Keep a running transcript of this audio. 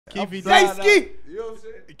Keefe D. You know what I'm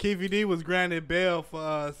saying? Keefe D was granted bail for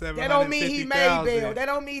 $750,000. That don't mean he made bail. That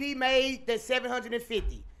don't mean he made the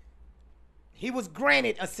 750. He was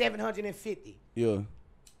granted a 750. Yeah.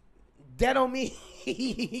 That don't mean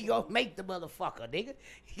he gonna make the motherfucker, nigga.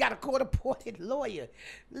 He got a court-appointed lawyer.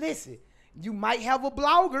 Listen, you might have a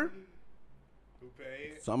blogger. Who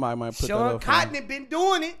paid? Somebody might put Sean that up. Cotton had been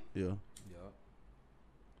doing it. Yeah.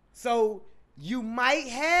 So you might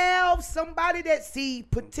have somebody that see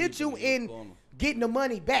potential in getting the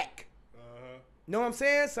money back. Know what I'm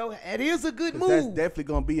saying? So it is a good move. That's definitely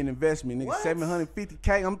gonna be an investment, nigga. What?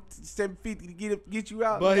 $750K. I'm $750 to get you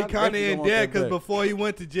out. But he kind of in debt because back. before he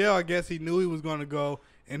went to jail, I guess he knew he was gonna go,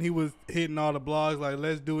 and he was hitting all the blogs like,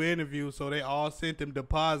 "Let's do interviews." So they all sent him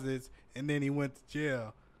deposits, and then he went to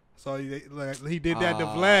jail. So he did that to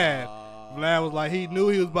Vlad. Vlad was like, he knew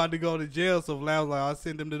he was about to go to jail, so Vlad was like, "I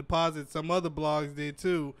sent him the deposits." Some other blogs did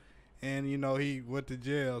too. And, you know, he went to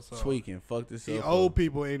jail. So tweaking. Fuck this up. He owed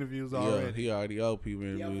people interviews already. Yeah, he already owed people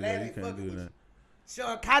interviews. Yeah, you can't do that.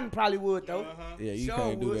 Sean Cotton probably would, though. Yeah, you Sean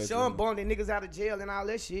can't do would. that. Sean bummed the niggas out of jail and all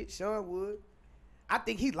that shit. Sean would. I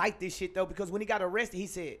think he liked this shit, though, because when he got arrested, he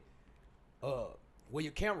said, where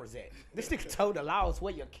your cameras at? This nigga told the laws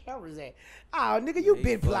where your cameras at. Oh, nigga, you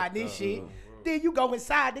been plotting this shit. Then you go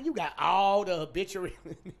inside, then you got all the obituary.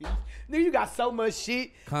 Then you got so much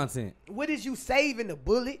shit. Content. What is you saving the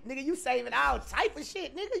bullet? Nigga, you saving all type of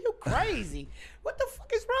shit. Nigga, you crazy. What the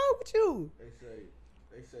fuck is wrong with you?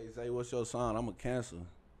 They say, what's your sign? I'm a Cancer.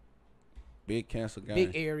 Big Cancer gang.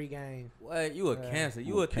 Big airy gang. What? You a Cancer.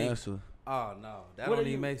 You a Cancer. Oh, no. That What don't are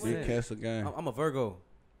even you? make Big sense. Cancer gang. I'm a Virgo.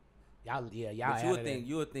 Y'all, yeah, y'all But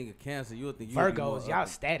you would think of Cancer. You would think Virgos, y'all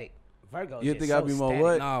static. Virgos. You think I'd be more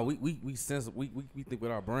what? Nah, we think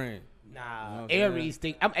with our brain. Nah, You know Aries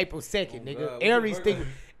think. I'm April 2nd, nigga. God, Aries think.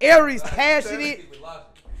 Aries passionate.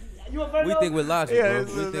 You a Virgo? We think with logic, bro. We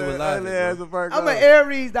think with logic, bro. I'm an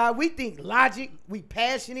Aries, dog. We think logic. We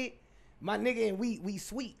passionate. My nigga, and we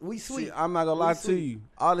sweet. We sweet. See, I'm not gonna lie to you.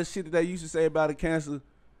 All the shit that they used to say about a Cancer,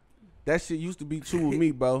 that shit used to be true with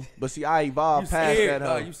me, bro. But see, I evolved past that.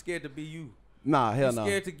 Nah, you scared to be you. Nah, hell no.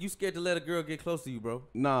 You scared to let a girl get close to you, bro.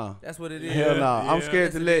 Nah. That's what it is. Hell no. I'm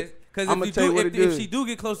scared to let. Because if she do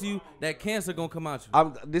get close to you, that Cancer gonna come out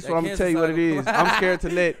you. This what I'm gonna tell you what it is. I'm scared to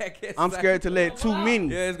let. I'm scared to let too many.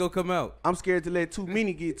 Yeah, it's gonna come out. I'm scared to let too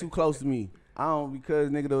many get too close to me. I don't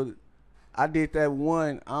because nigga, I did that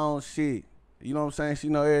one. I don't shit. You know what I'm saying? She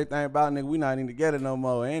know everything about nigga. We not even together no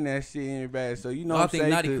more. Ain't that shit ain't bad. So you know what I'm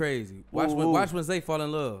saying? I think Notti crazy. Watch when Zay fall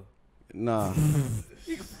in love. Nah.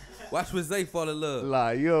 Watch when Zay fall in love.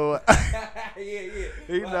 Like, yo. yeah.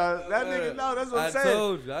 You know, that nigga know. That's what I'm saying. I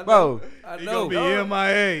told you. I know. Bro. I He know. gonna be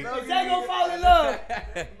MIA. Zay gonna fall in love.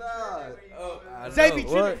 Nah. Zay be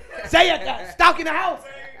tripping. Zay stalking the house.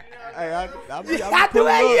 Hey, I do it, yeah. I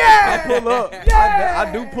pull up. Yeah.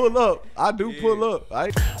 I do pull up. I do pull up.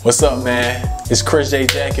 Right? What's up, man? It's Chris J.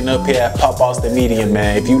 Jacking up here at Pop Austin Media,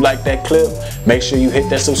 man. If you like that clip, make sure you hit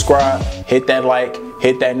that subscribe, hit that like,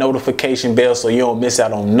 hit that notification bell so you don't miss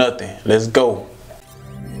out on nothing. Let's go.